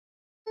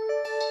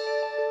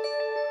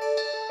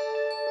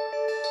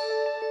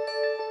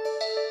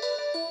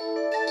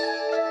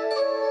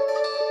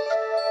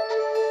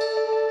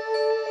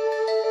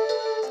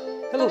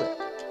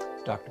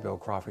Dr. Bill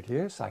Crawford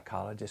here,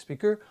 psychologist,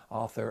 speaker,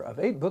 author of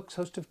 8 books,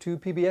 host of 2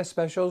 PBS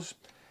specials.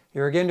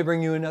 Here again to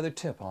bring you another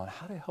tip on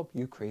how to help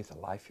you create the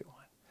life you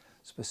want.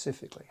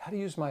 Specifically, how to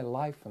use my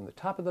life from the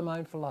top of the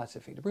mind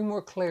philosophy to bring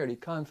more clarity,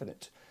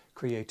 confidence,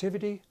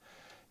 creativity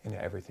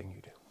into everything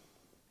you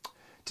do.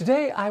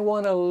 Today, I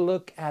want to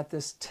look at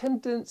this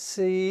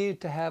tendency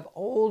to have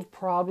old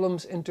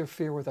problems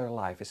interfere with our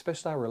life,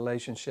 especially our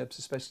relationships,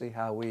 especially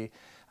how we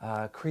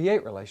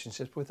create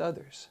relationships with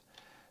others.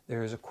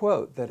 There's a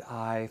quote that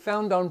I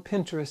found on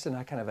Pinterest and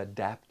I kind of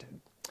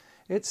adapted.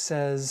 It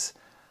says,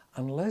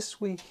 "Unless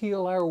we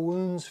heal our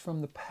wounds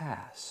from the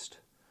past,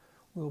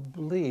 we'll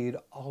bleed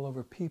all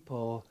over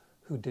people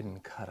who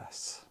didn't cut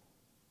us."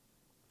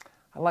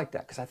 I like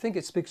that because I think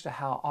it speaks to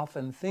how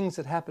often things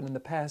that happened in the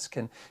past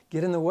can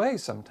get in the way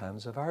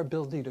sometimes of our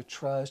ability to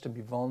trust and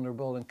be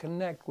vulnerable and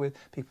connect with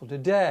people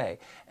today.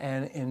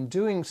 And in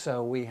doing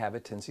so, we have a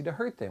tendency to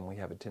hurt them. We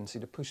have a tendency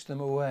to push them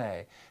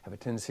away, have a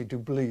tendency to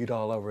bleed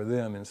all over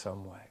them in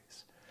some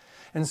ways.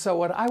 And so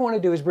what I want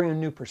to do is bring a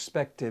new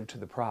perspective to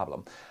the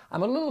problem.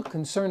 I'm a little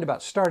concerned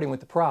about starting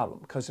with the problem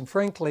because,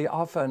 frankly,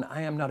 often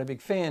I am not a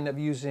big fan of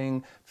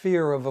using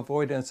fear of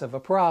avoidance of a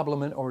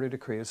problem in order to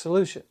create a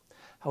solution.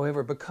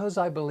 However, because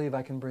I believe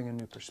I can bring a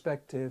new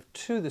perspective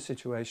to the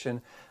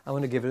situation, I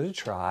want to give it a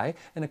try.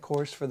 And of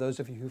course, for those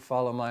of you who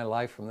follow my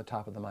life from the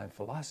top of the mind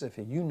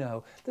philosophy, you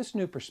know this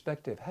new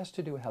perspective has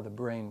to do with how the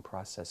brain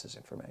processes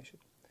information.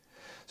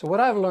 So what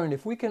I've learned,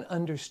 if we can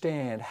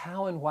understand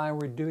how and why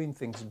we're doing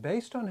things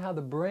based on how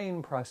the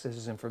brain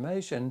processes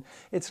information,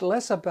 it's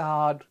less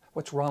about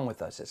what's wrong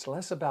with us. It's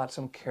less about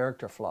some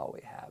character flaw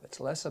we have.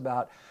 It's less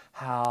about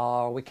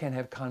how we can't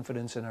have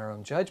confidence in our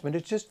own judgment.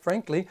 It's just,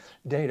 frankly,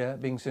 data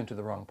being sent to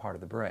the wrong part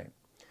of the brain.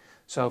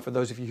 So for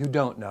those of you who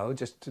don't know,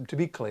 just to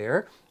be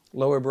clear,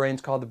 lower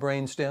brain's called the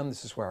brainstem.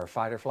 This is where our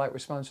fight or flight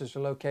responses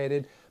are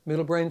located.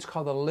 Middle brain's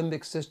called the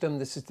limbic system.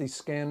 This is the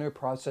scanner,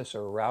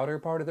 processor, router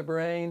part of the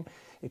brain.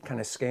 It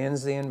kind of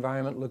scans the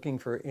environment looking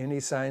for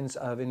any signs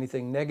of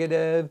anything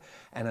negative,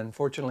 and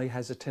unfortunately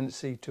has a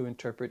tendency to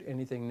interpret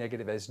anything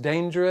negative as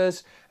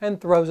dangerous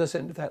and throws us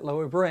into that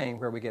lower brain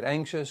where we get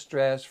anxious,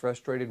 stressed,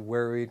 frustrated,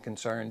 worried,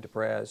 concerned,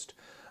 depressed,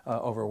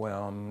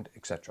 overwhelmed,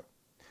 etc.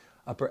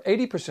 Upper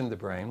 80% of the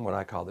brain, what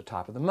I call the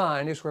top of the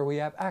mind, is where we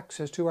have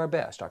access to our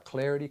best, our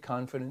clarity,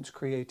 confidence,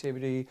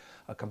 creativity,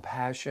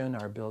 compassion,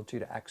 our ability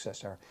to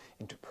access our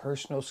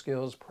interpersonal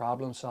skills,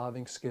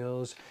 problem-solving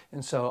skills.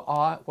 And so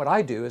what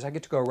I do is I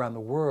get to go around the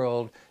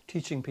world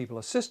teaching people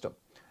a system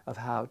of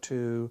how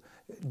to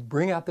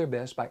bring out their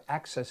best by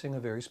accessing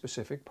a very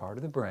specific part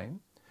of the brain,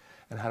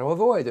 and how to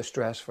avoid the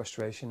stress,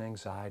 frustration,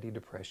 anxiety,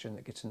 depression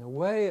that gets in the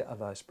way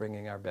of us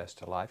bringing our best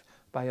to life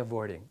by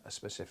avoiding a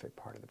specific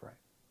part of the brain.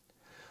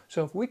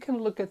 So if we can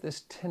look at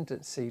this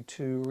tendency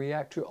to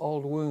react to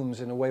old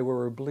wounds in a way where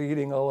we're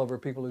bleeding all over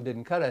people who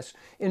didn't cut us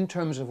in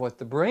terms of what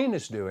the brain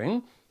is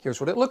doing, here's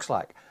what it looks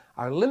like.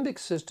 Our limbic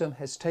system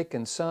has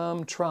taken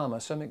some trauma,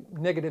 some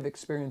negative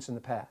experience in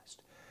the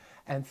past,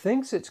 and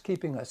thinks it's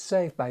keeping us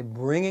safe by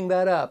bringing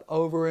that up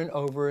over and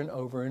over and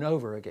over and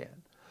over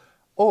again.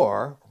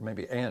 Or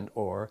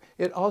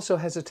it also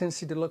has a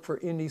tendency to look for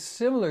any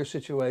similar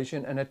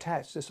situation and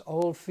attach this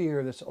old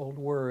fear, this old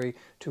worry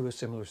to a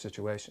similar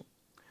situation.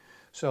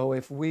 So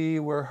if we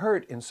were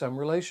hurt in some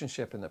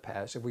relationship in the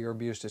past, if we were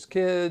abused as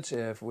kids,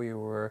 if we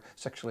were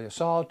sexually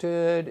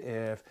assaulted,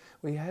 if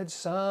we had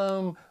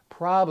some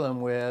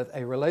problem with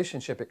a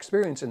relationship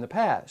experience in the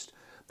past,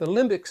 the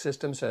limbic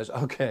system says,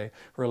 okay,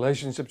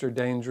 relationships are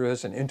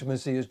dangerous and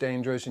intimacy is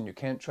dangerous and you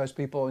can't trust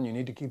people and you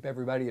need to keep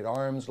everybody at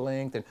arm's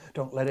length and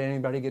don't let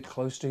anybody get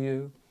close to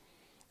you.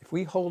 If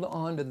we hold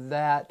on to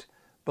that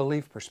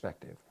belief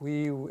perspective,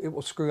 it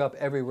will screw up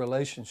every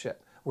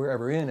relationship we're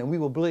ever in, and we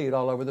will bleed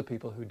all over the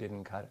people who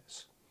didn't cut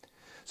us.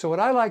 So what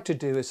I like to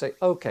do is say,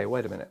 okay,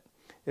 wait a minute.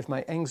 If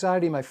my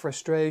anxiety, my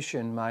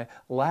frustration, my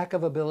lack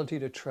of ability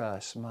to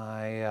trust,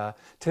 my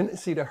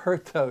tendency to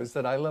hurt those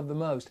that I love the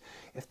most,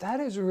 if that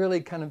is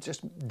really kind of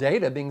just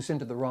data being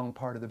sent to the wrong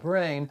part of the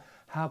brain,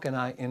 how can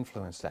I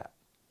influence that?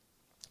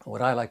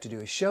 What I like to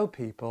do is show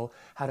people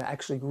how to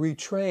actually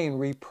retrain,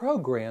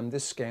 reprogram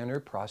this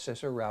scanner,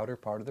 processor, router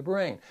part of the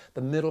brain,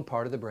 the middle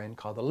part of the brain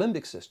called the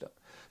limbic system.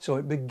 So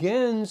it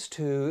begins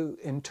to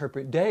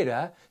interpret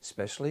data,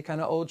 especially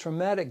kind of old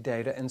traumatic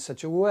data, in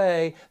such a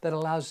way that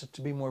allows it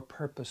to be more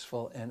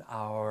purposeful in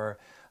our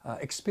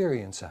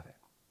experience of it.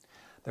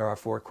 There are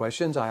 4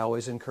 questions I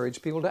always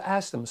encourage people to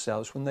ask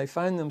themselves when they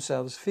find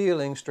themselves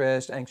feeling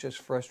stressed, anxious,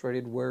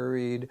 frustrated,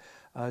 worried,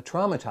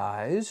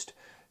 traumatized,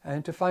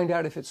 and to find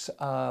out if it's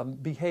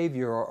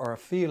behavior or a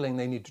feeling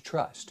they need to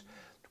trust.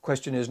 The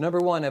question is, number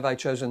 1, have I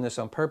chosen this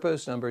on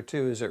purpose? Number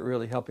 2, is it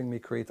really helping me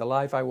create the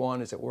life I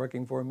want? Is it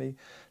working for me?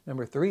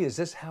 Number 3, is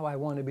this how I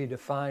want to be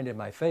defined? And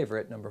my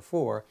favorite, number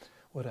 4,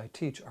 would I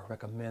teach or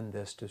recommend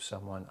this to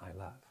someone I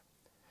love?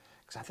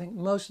 Because I think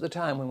most of the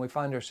time when we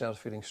find ourselves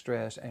feeling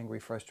stressed, angry,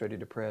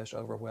 frustrated, depressed,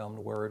 overwhelmed,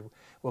 worried,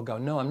 we'll go,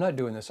 no, I'm not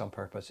doing this on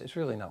purpose. It's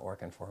really not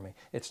working for me.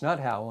 It's not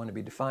how I want to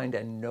be defined,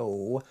 and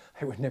no,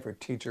 I would never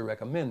teach or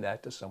recommend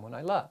that to someone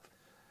I love.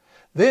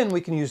 Then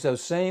we can use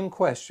those same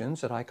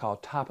questions that I call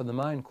top of the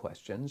mind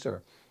questions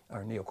or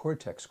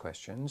neocortex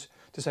questions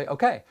to say,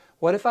 okay,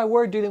 what if I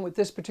were dealing with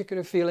this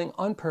particular feeling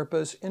on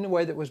purpose in a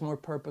way that was more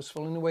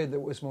purposeful, in a way that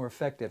was more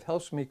effective,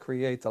 helps me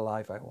create the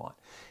life I want,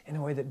 in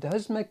a way that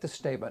does make the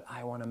statement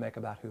I want to make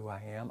about who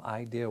I am.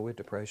 I deal with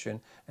depression,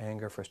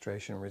 anger,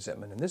 frustration,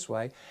 resentment in this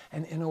way,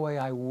 and in a way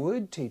I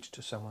would teach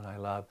to someone I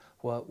love,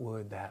 what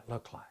would that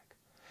look like?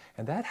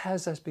 And that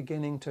has us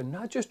beginning to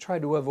not just try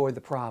to avoid the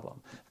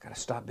problem. I've got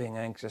to stop being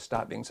anxious,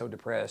 stop being so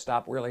depressed,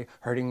 stop really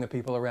hurting the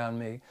people around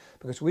me,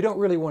 because we don't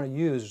really want to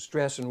use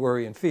stress and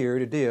worry and fear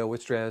to deal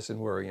with stress and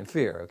worry and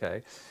fear,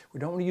 okay? We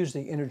don't want to use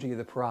the energy of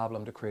the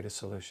problem to create a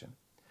solution.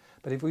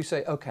 But if we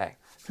say, okay,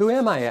 who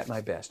am I at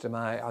my best?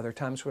 Are there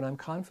times when I'm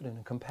confident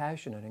and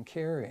compassionate and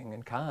caring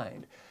and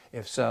kind?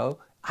 If so,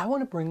 I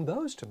want to bring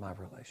those to my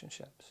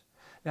relationships.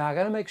 Now, I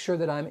got to make sure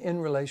that I'm in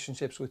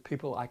relationships with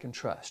people I can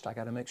trust. I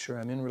got to make sure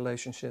I'm in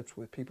relationships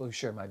with people who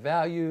share my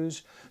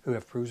values, who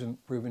have proven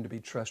to be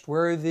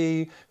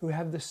trustworthy, who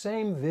have the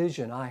same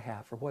vision I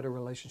have for what a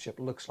relationship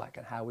looks like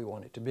and how we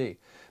want it to be.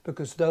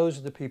 Because those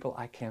are the people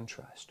I can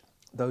trust.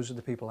 Those are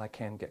the people I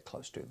can get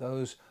close to.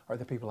 Those are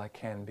the people I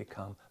can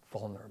become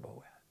vulnerable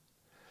with.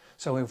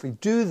 So if we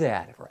do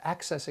that, if we're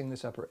accessing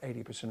this upper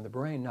 80% of the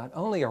brain, not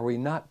only are we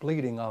not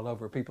bleeding all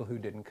over people who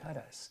didn't cut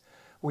us,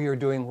 we are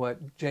doing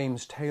what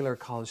James Taylor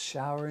calls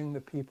showering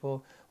the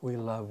people we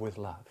love with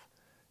love.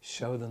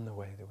 Show them the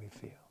way that we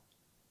feel.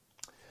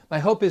 My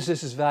hope is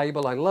this is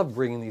valuable. I love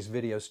bringing these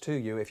videos to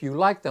you. If you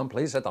like them,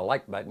 please hit the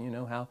like button. You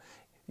know how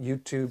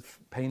YouTube,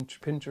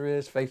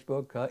 Pinterest,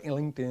 Facebook,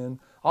 LinkedIn,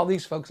 all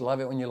these folks love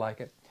it when you like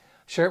it.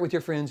 Share it with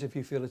your friends if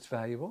you feel it's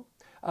valuable.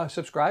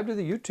 Subscribe to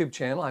the YouTube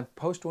channel. I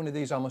post one of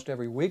these almost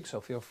every week, so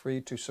feel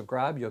free to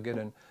subscribe. You'll get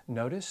a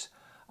notice.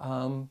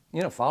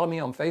 Follow me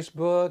on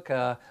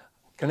Facebook.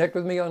 Connect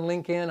with me on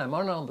LinkedIn. I'm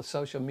on all the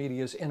social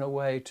medias in a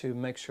way to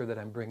make sure that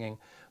I'm bringing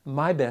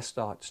my best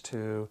thoughts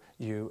to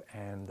you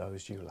and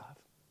those you love.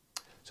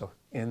 So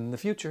in the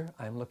future,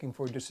 I'm looking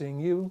forward to seeing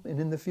you. And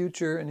in the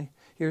future, and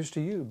here's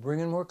to you,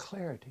 bringing more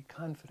clarity,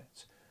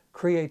 confidence,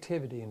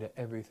 creativity into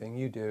everything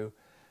you do.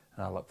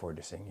 And I look forward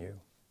to seeing you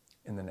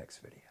in the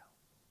next video.